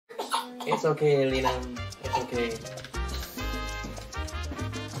It's okay, Lena. It's okay.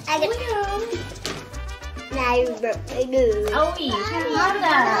 I get now you do. Oh, you can't have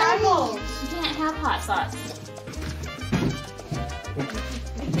that. You can't have hot sauce.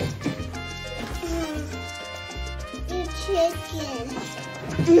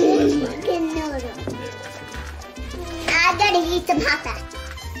 Chicken noodle. I gotta eat some hot sauce.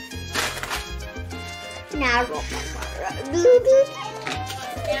 Now roll my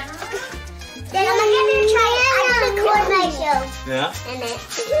then I'm gonna try it. I'm gonna record myself. Yeah? And then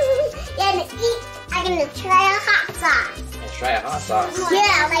I'm gonna try a hot sauce. Let's try a hot sauce.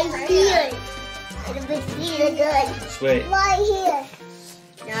 Yeah, right here. It'll be really good. Sweet. Right here.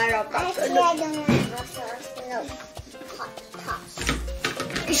 No, actually, I don't want hot sauce. No, hot sauce.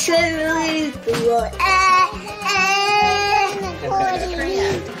 It's really good. Try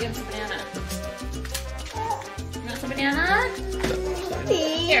it. Give him some banana. You want some banana?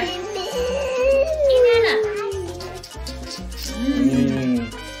 Here. Eat banana.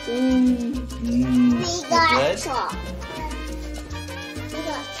 We got chalk. We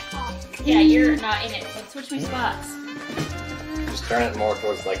got chalk. Yeah, you're not in it. So switch me spots. Just turn it more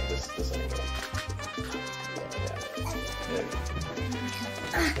towards like this angle.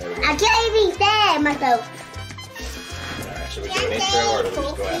 I can't even stand myself. Alright, should we do an intro or do we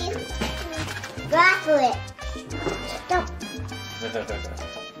just go after it? Go after it. Stop.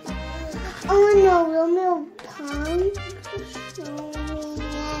 Oh no, Romeo Pond.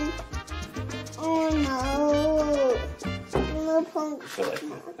 Oh no. Romeo Pond. So like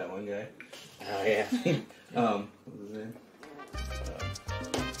that one guy? Oh yeah. What was his name?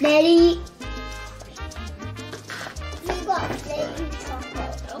 Daddy. You got baby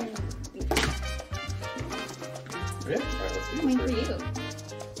chocolate. Oh, Yeah? Alright, let's see. wait for you.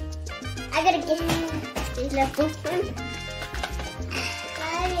 I gotta get these left one.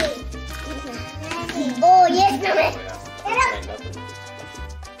 Daddy. Oh yes, Mama. Get up.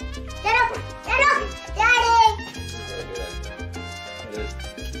 Get up. Get up. Daddy.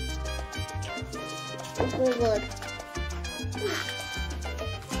 We're good.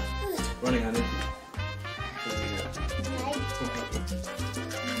 Running on it.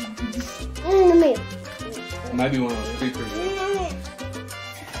 Come here. It might be one of those creepers.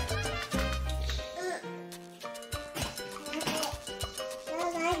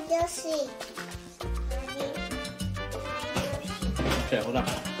 Okay, hold on.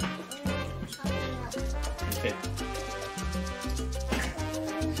 Okay.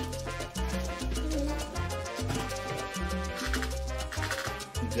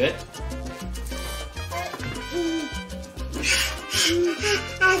 You good?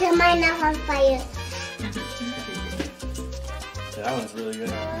 I got mine up on fire. Yeah, that one's really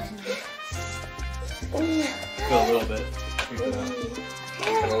good. Go a little bit. Creep it out. A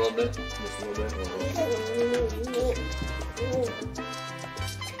little bit. Just a little bit.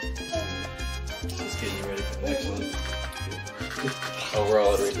 Just getting you ready for the next one.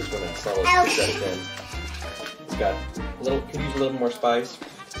 Overall, I'd rate this one a solid 6 out of 10. It's got a little, could use a little more spice.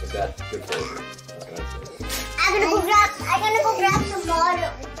 It's got good flavor. I'm gonna go grab some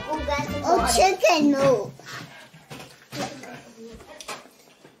water. Oh, chicken, no.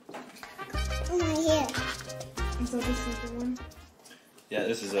 Right here. Is that the second one? Yeah,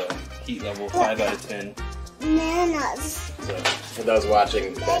 this is a heat level 5 out of 10. Bananas. So, for those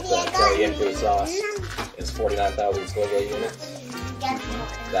watching, that caliente sauce is 49,000 Scoville units.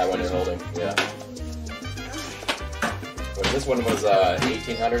 That one you're holding, yeah. Well, this one was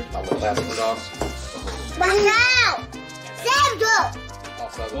 1,800 on the plastic sauce. But now, Sandra.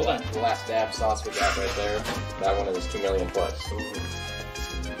 Also, the last dab sauce we got right there, that one is 2 million plus.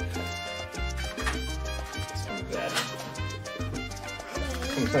 It's too bad.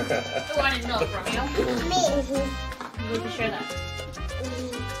 Who wanted milk, Romeo? Me. You need to share that.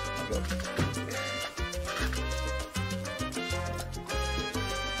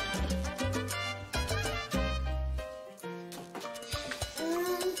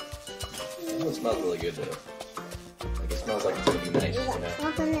 It smells really good though. Like it smells like it's gonna be nice, you know?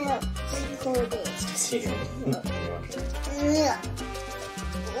 I'm gonna hold it. See. Yeah.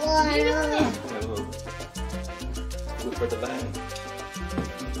 Water. Look for the bag.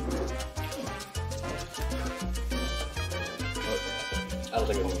 I don't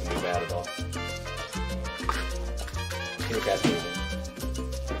think it's gonna be bad at all. Can you pass me anything?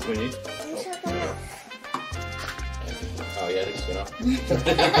 What do you need? Oh yeah, just, you know.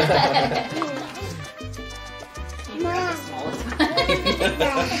 You grab the smallest one.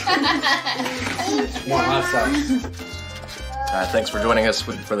 More hot sauce. Thanks for joining us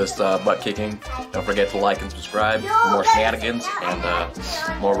for this butt kicking. Don't forget to like and subscribe for more shenanigans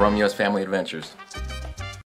and more Romeo's Family Adventures.